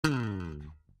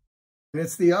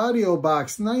It's the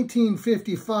Audiobox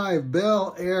 1955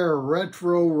 Bel Air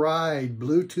Retro Ride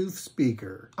Bluetooth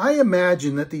speaker. I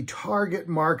imagine that the target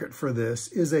market for this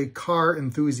is a car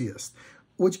enthusiast,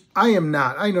 which I am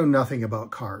not. I know nothing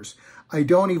about cars. I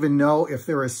don't even know if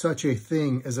there is such a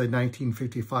thing as a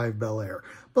 1955 Bel Air.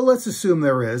 But let's assume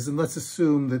there is, and let's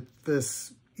assume that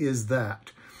this is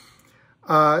that.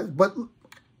 But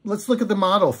let's look at the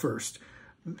model first.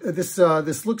 This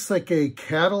looks like a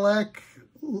Cadillac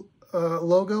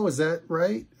logo, is that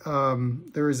right?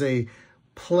 There is a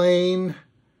plain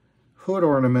hood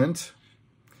ornament.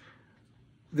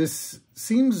 This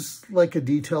seems like a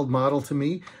detailed model to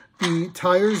me. The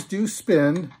tires do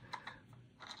spin.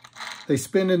 They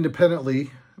spin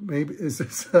independently. Maybe is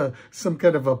this some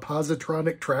kind of a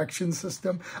positronic traction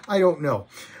system? I don't know.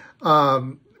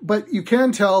 But you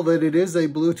can tell that it is a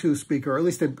Bluetooth speaker, or at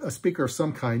least a speaker of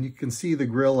some kind. You can see the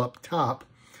grill up top.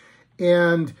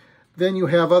 And then you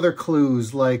have other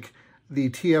clues like the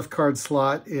TF card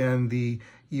slot and the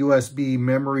USB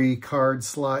memory card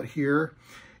slot here.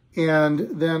 And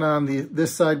then on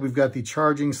this side, we've got the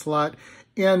charging slot.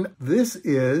 And this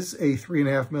is a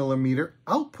 3.5mm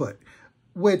output,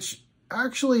 which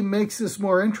actually makes this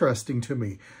more interesting to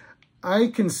me.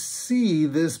 I can see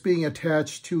this being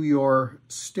attached to your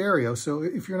stereo. So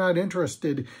if you're not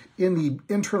interested in the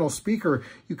internal speaker,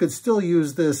 you could still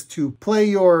use this to play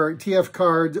your TF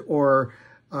card, or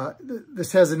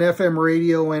this has an FM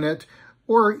radio in it,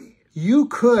 or you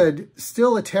could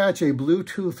still attach a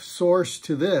Bluetooth source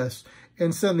to this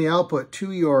and send the output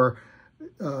to your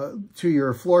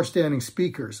floor standing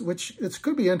speakers, which it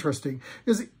could be interesting.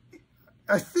 Because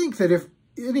I think that if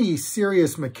any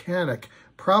serious mechanic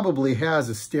probably has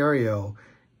a stereo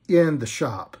in the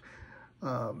shop,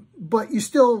 but you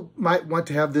still might want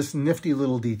to have this nifty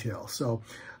little detail. So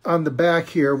on the back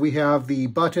here, we have the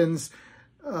buttons.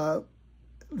 Again,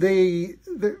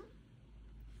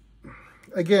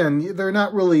 they're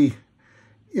not really,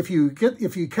 if you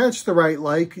catch the right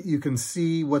light, you can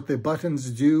see what the buttons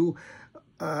do.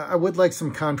 I would like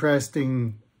some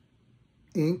contrasting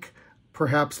ink,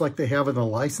 perhaps like they have in the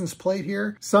license plate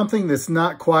here. Something that's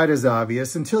not quite as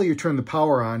obvious until you turn the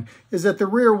power on is that the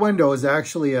rear window is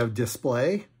actually a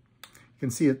display. You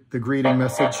can see it, the greeting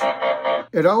message.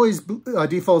 It always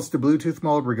defaults to Bluetooth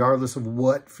mode regardless of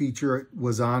what feature it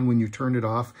was on when you turned it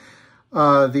off.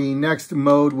 The next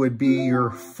mode would be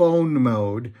your phone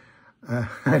mode.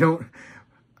 I don't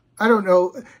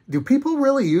know. Do people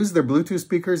really use their Bluetooth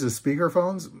speakers as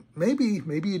speakerphones? Maybe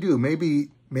you do.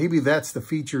 Maybe that's the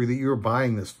feature that you're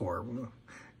buying this for.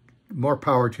 More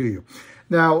power to you.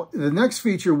 Now, the next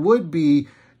feature would be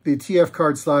the TF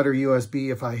card slot or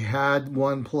USB if I had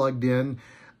one plugged in.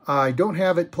 I don't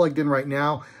have it plugged in right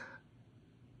now.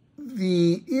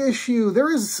 The issue,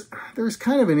 there's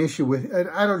kind of an issue with,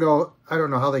 I don't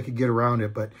know how they could get around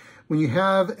it, but when you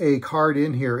have a card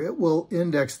in here, it will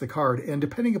index the card. And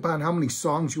depending upon how many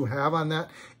songs you have on that,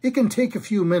 it can take a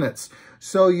few minutes.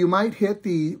 So you might hit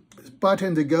the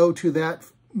button to go to that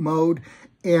mode,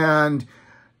 and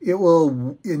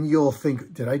you'll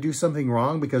think, did I do something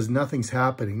wrong? Because nothing's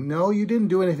happening. No, you didn't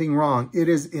do anything wrong. It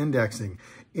is indexing,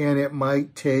 and it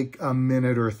might take a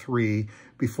minute or 3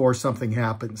 before something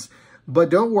happens. But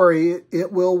don't worry,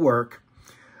 it will work.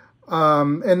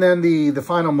 And then the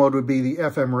final mode would be the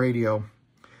FM radio,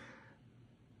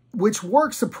 which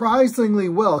works surprisingly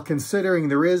well considering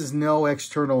there is no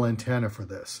external antenna for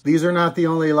this. These are not the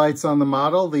only lights on the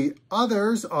model. The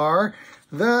others are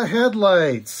the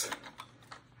headlights,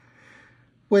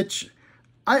 which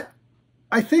I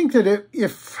think that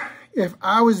if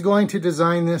I was going to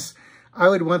design this, I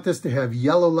would want this to have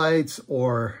yellow lights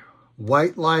or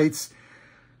white lights,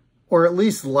 or at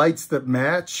least lights that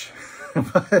match.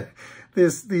 But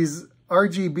these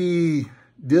RGB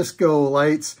disco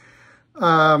lights,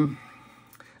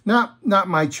 not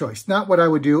my choice, not what I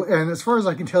would do. And as far as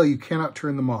I can tell, you cannot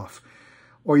turn them off,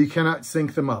 or you cannot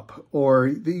sync them up, or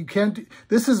you can't.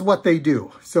 This is what they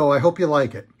do. So I hope you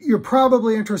like it. You're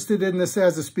probably interested in this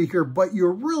as a speaker, but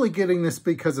you're really getting this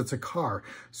because it's a car.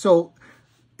 So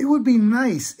it would be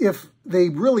nice if they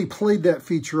really played that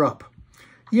feature up.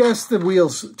 Yes, the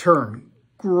wheels turn.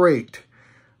 Great.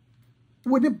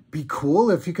 Wouldn't it be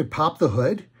cool if you could pop the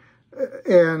hood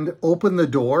and open the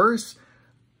doors,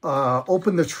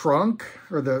 open the trunk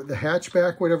or the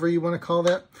hatchback, whatever you want to call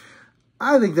that?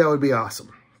 I think that would be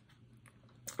awesome.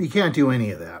 You can't do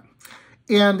any of that.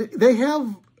 And they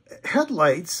have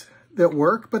headlights that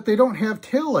work, but they don't have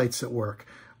taillights that work.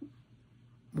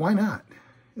 Why not?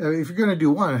 If you're going to do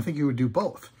one, I think you would do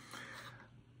both.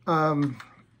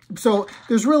 So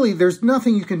there's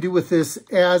nothing you can do with this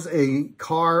as a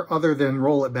car other than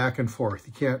roll it back and forth.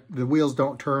 You can't, the wheels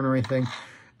don't turn or anything.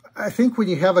 I think when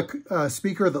you have a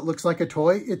speaker that looks like a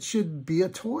toy, it should be a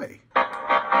toy.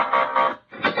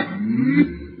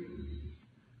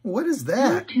 What is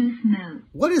that? Bluetooth mode.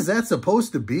 What is that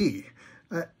supposed to be?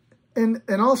 And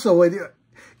also, you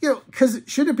know, because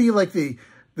should it be like the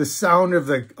sound of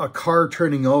a car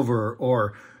turning over,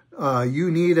 or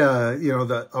you need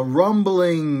a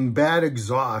rumbling bad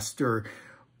exhaust,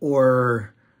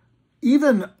 or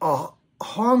even a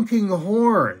honking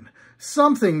horn,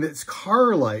 something that's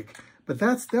car-like. But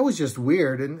that was just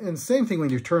weird. And same thing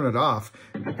when you turn it off.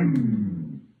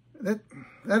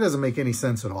 That doesn't make any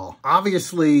sense at all.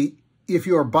 Obviously, if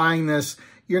you are buying this,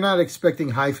 you're not expecting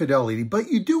high fidelity, but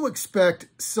you do expect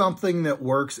something that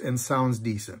works and sounds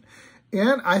decent.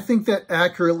 And I think that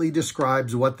accurately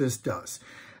describes what this does.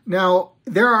 Now,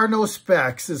 there are no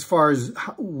specs as far as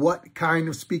what kind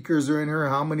of speakers are in here,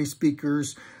 how many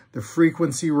speakers, the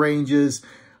frequency ranges,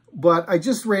 but I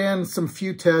just ran some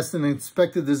few tests and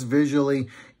inspected this visually,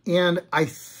 and I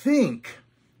think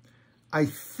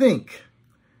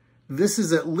this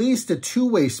is at least a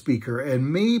two-way speaker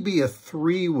and maybe a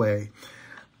three-way.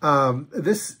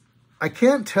 I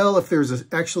can't tell if there's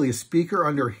actually a speaker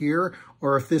under here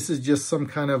or if this is just some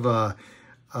kind of a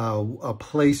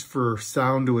place for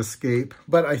sound to escape.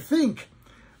 But I think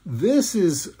this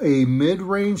is a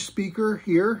mid-range speaker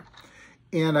here,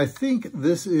 and I think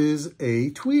this is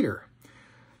a tweeter.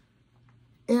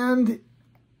 And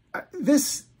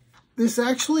this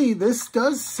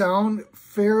does sound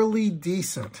fairly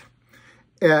decent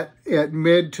at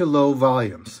mid to low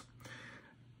volumes.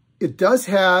 It does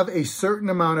have a certain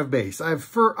amount of bass. I've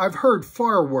heard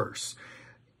far worse.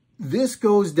 This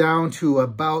goes down to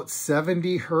about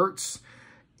 70 hertz,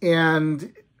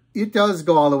 and it does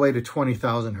go all the way to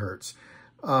 20,000 hertz.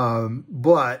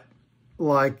 But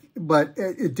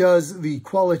the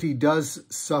quality does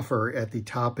suffer at the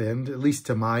top end, at least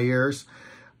to my ears.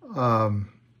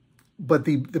 But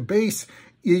the bass,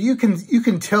 you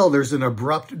can tell there's an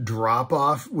abrupt drop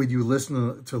off when you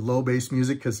listen to low bass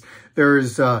music, because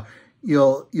there's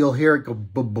you'll hear it go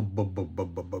boom, boom, boom, boom,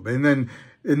 boom, boom, boom,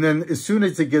 and then as soon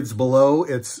as it gets below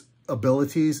its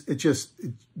abilities, it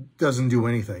doesn't do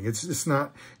anything. It's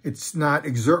not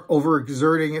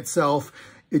overexerting itself.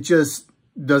 It just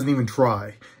doesn't even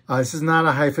try. This is not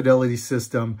a high fidelity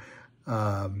system.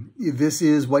 This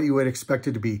is what you would expect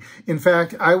it to be. In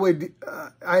fact,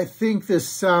 I think this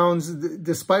sounds,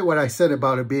 despite what I said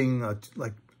about it being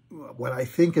like what I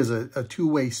think is a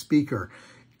two-way speaker,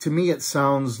 to me it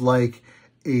sounds like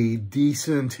a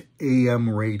decent AM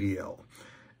radio.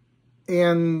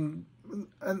 And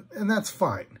that's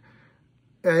fine.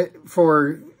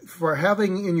 For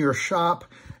having in your shop,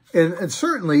 and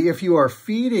certainly if you are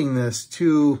feeding this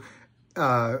to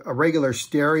a regular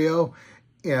stereo,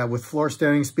 with floor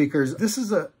standing speakers, this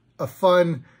is a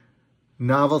fun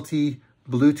novelty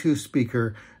Bluetooth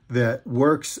speaker that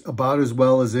works about as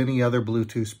well as any other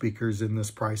Bluetooth speakers in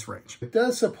this price range. It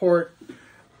does support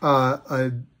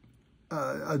a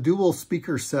dual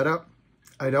speaker setup.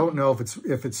 I don't know if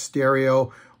it's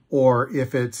stereo or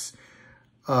if it's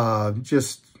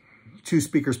just two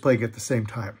speakers playing at the same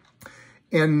time.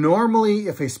 And normally,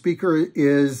 if a speaker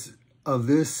is of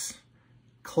this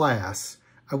class,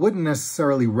 I wouldn't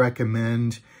necessarily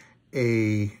recommend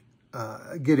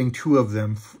getting two of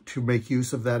them to make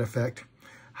use of that effect.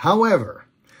 However,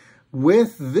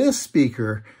 with this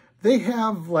speaker, they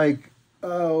have they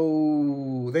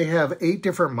have 8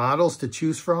 different models to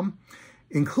choose from,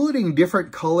 including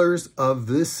different colors of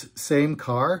this same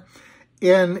car.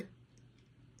 And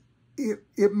you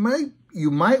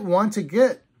might want to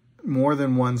get more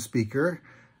than one speaker,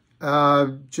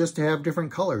 just to have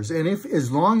different colors. And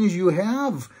as long as you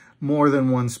have more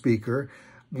than one speaker,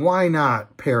 why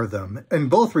not pair them? In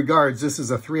both regards, this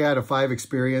is a 3 out of 5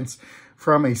 experience.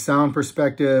 From a sound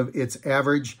perspective, it's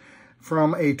average.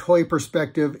 From a toy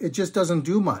perspective, it just doesn't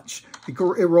do much. It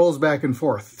rolls back and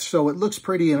forth. So it looks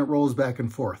pretty and it rolls back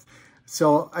and forth.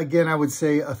 So again, I would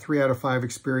say a 3 out of 5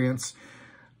 experience.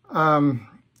 You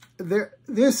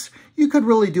could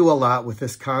really do a lot with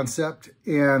this concept,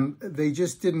 and they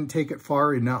just didn't take it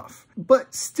far enough.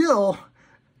 But still,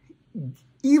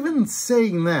 even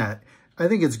saying that, I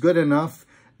think it's good enough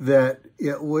that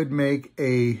it would make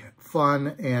a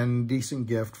fun and decent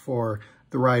gift for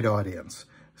the Ride audience.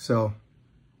 So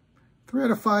 3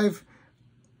 out of 5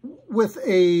 with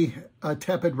a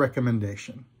tepid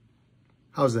recommendation.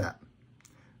 How's that?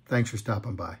 Thanks for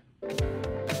stopping by.